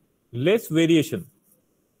less variation,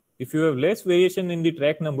 if you have less variation in the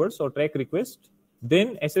track numbers or track request,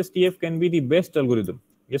 then SSTF can be the best algorithm.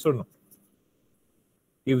 Yes or no?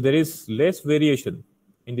 If there is less variation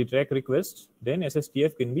in the track request, then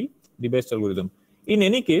SSTF can be the best algorithm. In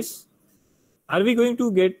any case, are we going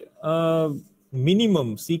to get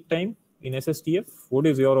minimum seek time in SSTF? What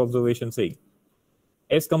is your observation saying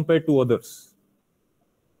as compared to others?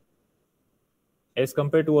 As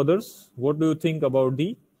compared to others, what do you think about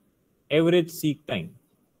the average seek time?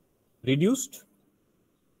 Reduced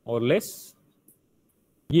or less?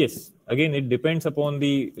 Yes, again, it depends upon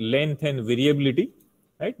the length and variability,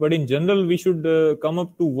 right? But in general, we should come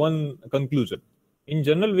up to one conclusion. In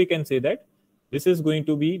general, we can say that this is going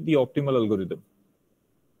to be the optimal algorithm,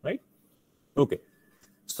 right? Okay.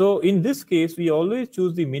 So in this case, we always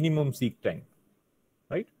choose the minimum seek time,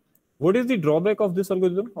 right? What is the drawback of this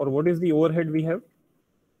algorithm, or what is the overhead we have?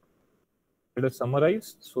 Let us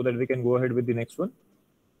summarize so that we can go ahead with the next one.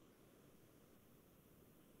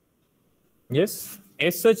 Yes,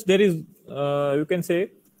 as such, there is, you can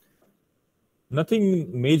say, nothing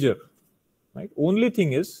major, right? Only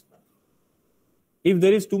thing is, if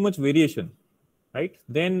there is too much variation, right,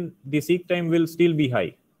 then the seek time will still be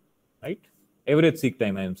high, right? Average seek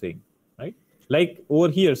time, I am saying, right? Like over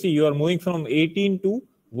here, see, you are moving from 18 to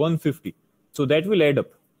 150. So that will add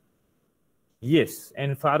up. Yes,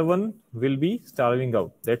 and far one will be starving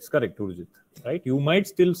out. That's correct, Urjit, right? You might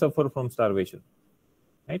still suffer from starvation,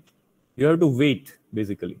 right? You have to wait,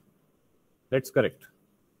 basically. That's correct,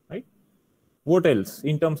 right? What else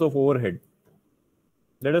in terms of overhead?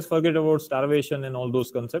 Let us forget about starvation and all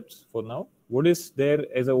those concepts for now. What is there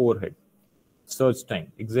as an overhead? Search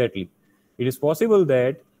time, exactly. It is possible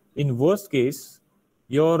that in worst case,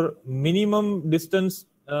 your minimum distance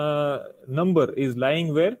number is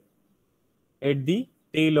lying where? At the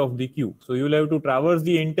tail of the queue. So you will have to traverse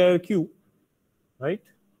the entire queue, right?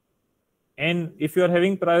 And if you are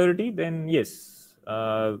having priority, then yes,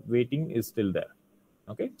 waiting is still there.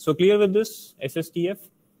 Okay, so clear with this SSTF?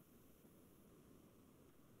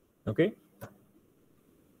 Okay,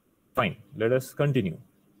 fine. Let us continue.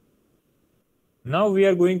 Now we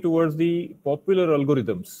are going towards the popular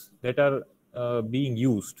algorithms that are being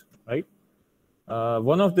used, right?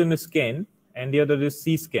 One of them is scan and the other is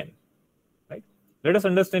C-scan, right? Let us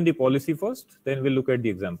understand the policy first, then we'll look at the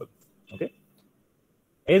example, okay?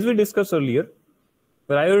 As we discussed earlier,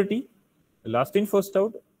 priority, last in first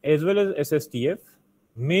out, as well as SSTF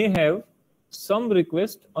may have some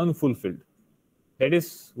request unfulfilled. That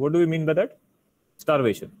is, what do we mean by that?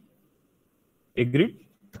 Starvation. Agreed?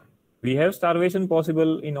 We have starvation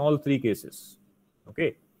possible in all three cases.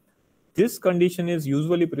 Okay. This condition is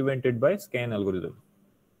usually prevented by scan algorithm.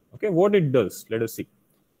 Okay, what it does, let us see.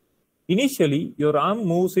 Initially, your arm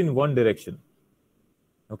moves in one direction.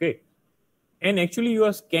 Okay. And actually, you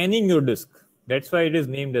are scanning your disk. That's why it is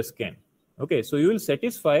named as scan. Okay, so you will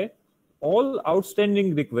satisfy all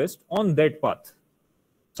outstanding requests on that path.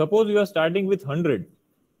 Suppose you are starting with 100,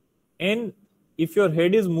 and if your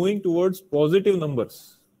head is moving towards positive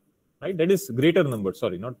numbers, right? That is greater numbers,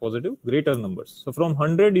 sorry, not positive, greater numbers. So from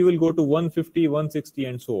 100, you will go to 150, 160,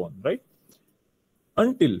 and so on, right?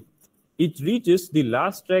 Until it reaches the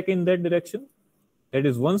last track in that direction. That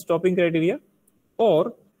is one stopping criteria,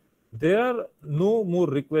 or there are no more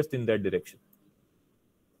requests in that direction.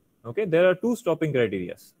 Okay, there are two stopping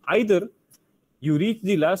criteria. Either you reach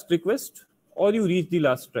the last request or you reach the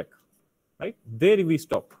last track, right? There we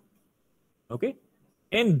stop. Okay,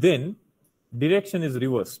 and then direction is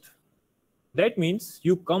reversed. That means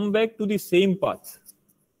you come back to the same path.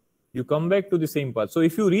 You come back to the same path. So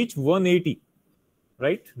if you reach 180,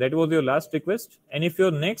 right, that was your last request, and if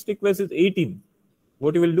your next request is 18,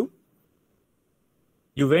 what you will do?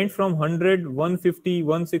 You went from 100, 150,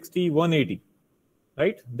 160, 180,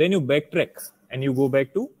 right? Then you backtrack and you go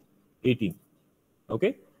back to 18.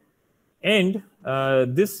 Okay, and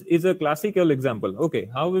this is a classical example. Okay,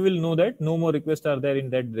 how we will know that no more requests are there in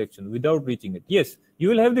that direction without reaching it? Yes, you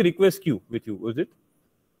will have the request queue with you, is it?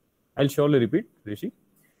 I'll surely repeat, Rishi.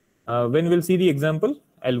 When we'll see the example,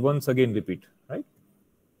 I'll once again repeat, right?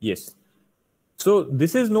 Yes. So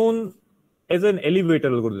this is known as an elevator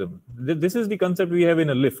algorithm. This is the concept we have in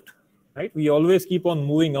a lift, right? We always keep on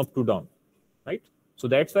moving up to down, right? So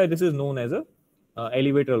that's why this is known as a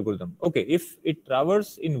elevator algorithm. Okay, if it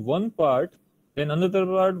traverses in one part, then another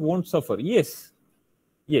part won't suffer. Yes,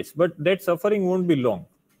 but that suffering won't be long.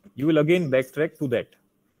 You will again backtrack to that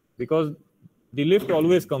because the lift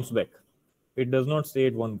always comes back. It does not stay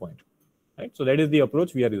at one point, right? So that is the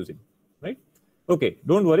approach we are using, right? Okay,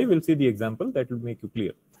 don't worry, we'll see the example that will make you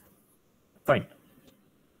clear. Fine.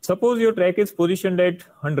 Suppose your track is positioned at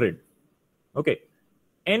 100. Okay,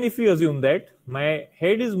 and if we assume that my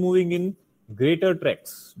head is moving in greater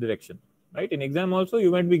tracks direction, right? In exam also,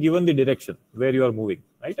 you might be given the direction where you are moving,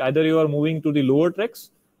 right? Either you are moving to the lower tracks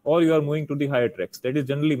or you are moving to the higher tracks. That is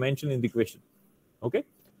generally mentioned in the question. Okay,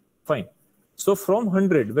 fine. So from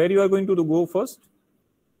 100, where you are going to go first?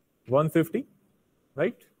 150,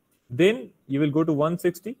 right? Then you will go to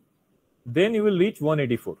 160. Then you will reach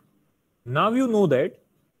 184. Now you know that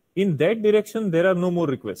in that direction, there are no more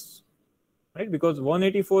requests, right? Because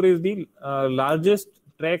 184 is the largest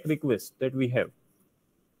track request that we have.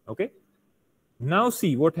 Okay. Now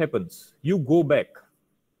see what happens. You go back,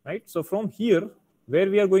 right? So from here, where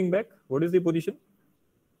we are going back, what is the position?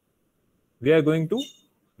 We are going to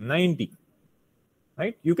 90,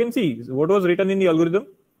 right? You can see what was written in the algorithm.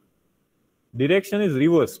 Direction is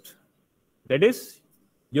reversed. That is,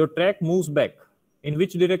 your track moves back. In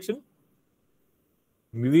which direction?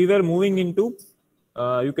 We were moving into,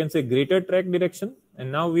 you can say, greater track direction,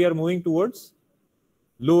 and now we are moving towards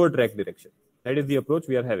lower track direction. That is the approach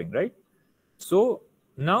we are having, right? So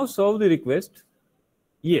now solve the request.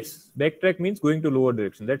 Yes, backtrack means going to lower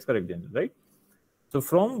direction. That's correct, General, right? So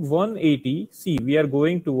from 180, see, we are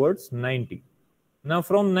going towards 90. Now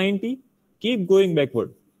from 90, keep going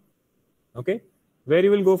backward. Okay, where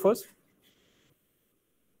you will go first?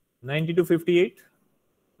 90 to 58,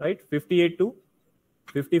 right? 58 to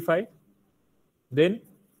 55, then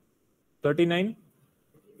 39,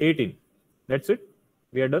 18. That's it.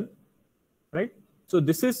 We are done, right? So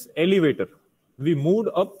this is elevator. We moved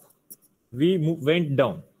up, we went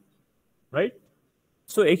down, right?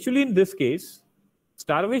 So actually in this case,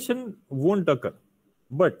 starvation won't occur,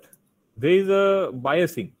 but there is a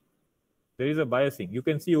biasing. There is a biasing. You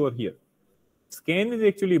can see over here. Scan is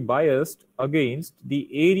actually biased against the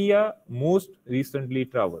area most recently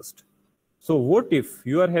traversed. So what if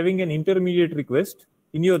you are having an intermediate request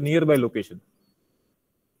in your nearby location?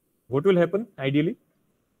 What will happen ideally?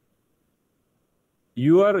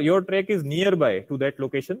 Your track is nearby to that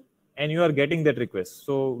location and you are getting that request.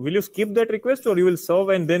 So will you skip that request or you will serve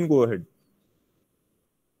and then go ahead?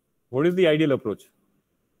 What is the ideal approach?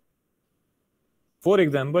 For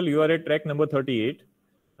example, you are at track number 38,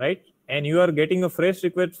 right? And you are getting a fresh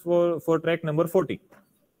request for track number 40,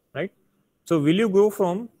 right? So will you go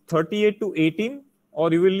from 38 to 18 or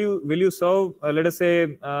will you serve, let us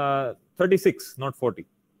say 36, not 40,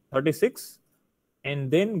 36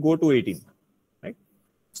 and then go to 18, right?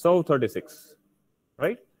 Serve 36,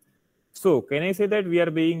 right? So can I say that we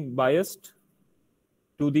are being biased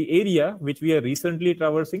to the area which we are recently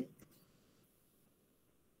traversing?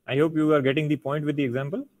 I hope you are getting the point with the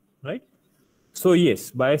example, right? So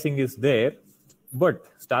yes, biasing is there, but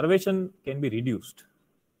starvation can be reduced,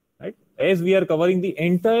 right? As we are covering the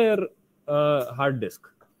entire hard disk,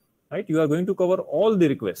 right? You are going to cover all the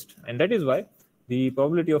requests, and that is why the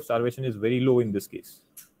probability of starvation is very low in this case,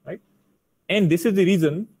 right? And this is the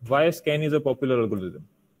reason why scan is a popular algorithm,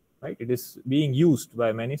 right? It is being used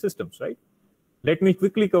by many systems, right? Let me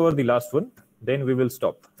quickly cover the last one, then we will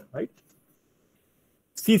stop, right?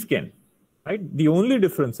 C-scan, right? The only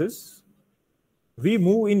difference is we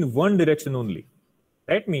move in one direction only.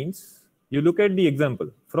 That means you look at the example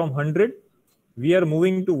from 100, we are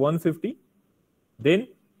moving to 150, then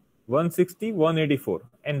 160, 184,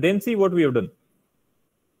 and then see what we have done.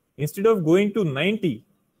 Instead of going to 90,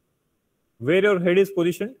 where your head is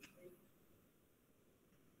positioned?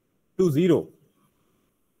 To 0,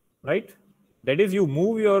 right? That is, you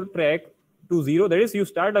move your track to 0. That is, you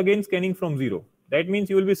start again scanning from 0. That means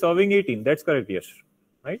you will be serving 18. That's correct, yes,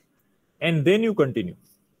 right? And then you continue.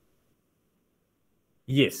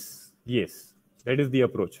 Yes, yes, that is the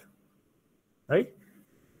approach, right?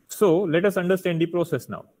 So let us understand the process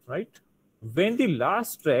now, right? When the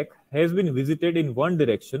last track has been visited in one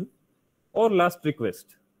direction or last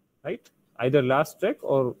request, right? Either last track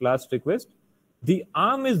or last request, the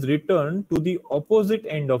arm is returned to the opposite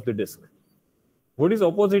end of the disk. What is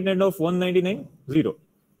opposite end of 199? 0,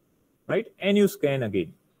 right? And you scan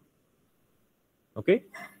again. Okay.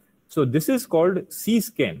 So this is called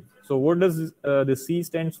C-scan. So what does the C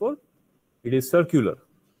stands for? It is circular.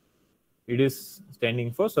 It is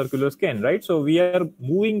standing for circular scan, right? So we are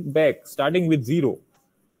moving back, starting with 0.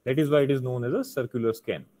 That is why it is known as a circular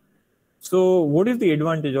scan. So what is the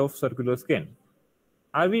advantage of circular scan?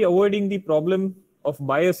 Are we avoiding the problem of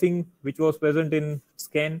biasing which was present in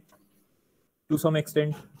scan to some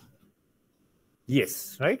extent?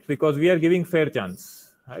 Yes, right? Because we are giving fair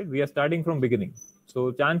chance, right? We are starting from beginning.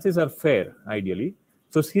 So chances are fair, ideally.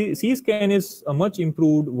 So C-scan is a much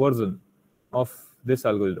improved version of this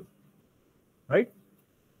algorithm, right?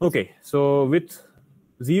 Okay, so with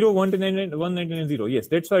 0, 199, 199, 0. Yes,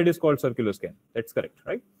 that's why it is called circular scan. That's correct,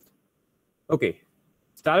 right? Okay,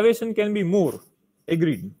 starvation can be more.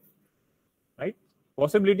 Agreed, right?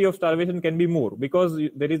 Possibility of starvation can be more because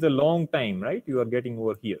there is a long time, right? You are getting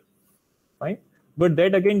over here, fine. But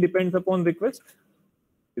that again depends upon request,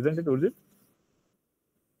 isn't it, Urjit?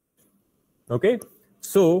 Okay,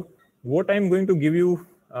 so what I'm going to give you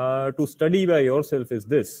to study by yourself is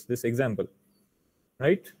this example,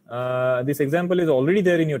 right? This example is already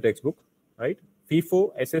there in your textbook, right?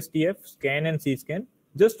 FIFO, SSTF, scan and C-scan.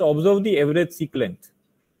 Just observe the average seek length.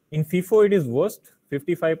 In FIFO, it is worst,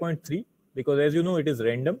 55.3, because as you know, it is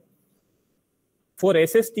random. For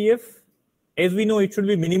SSTF, as we know, it should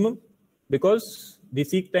be minimum because the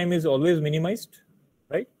seek time is always minimized,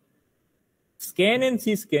 right? Scan and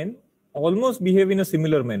C-scan almost behave in a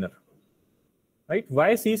similar manner, right?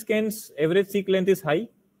 Why C-scan's average seek length is high?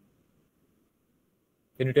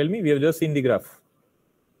 Can you tell me? We have just seen the graph.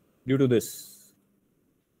 Due to this,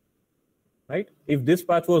 right? If this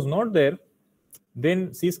path was not there,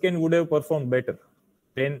 then C-scan would have performed better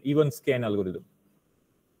than even scan algorithm,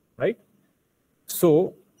 right?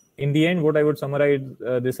 So in the end, what I would summarize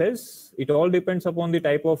this as, it all depends upon the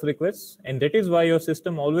type of requests, and that is why your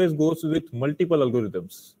system always goes with multiple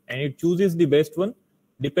algorithms and it chooses the best one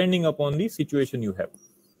depending upon the situation you have.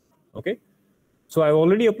 Okay, so I've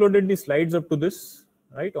already uploaded the slides up to this,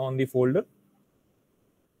 right, on the folder.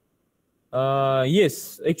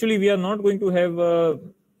 Yes, actually we are not going to have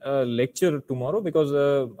a lecture tomorrow because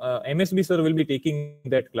MSB sir will be taking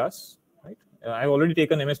that class, right? I've already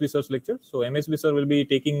taken MSB sir's lecture, so MSB sir will be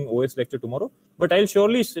taking OS lecture tomorrow, but I'll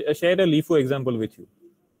surely share a LIFO example with you,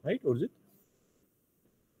 right, Urjit?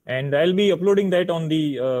 And I'll be uploading that on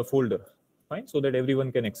the folder, fine, so that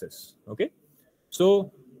everyone can access. Okay,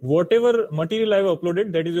 so whatever material I've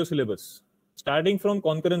uploaded, that is your syllabus, starting from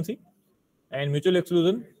concurrency and mutual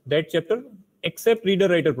exclusion, that chapter, except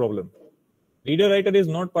reader-writer problem. Reader-writer is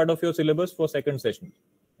not part of your syllabus for second session.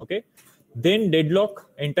 Okay, then deadlock,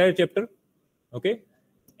 entire chapter. Okay,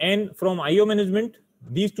 and from IO management,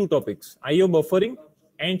 these two topics, IO buffering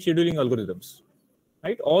and scheduling algorithms.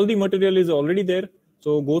 Right, all the material is already there.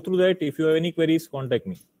 So go through that. If you have any queries, contact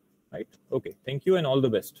me. Right. Okay. Thank you and all the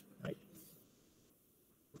best. Right.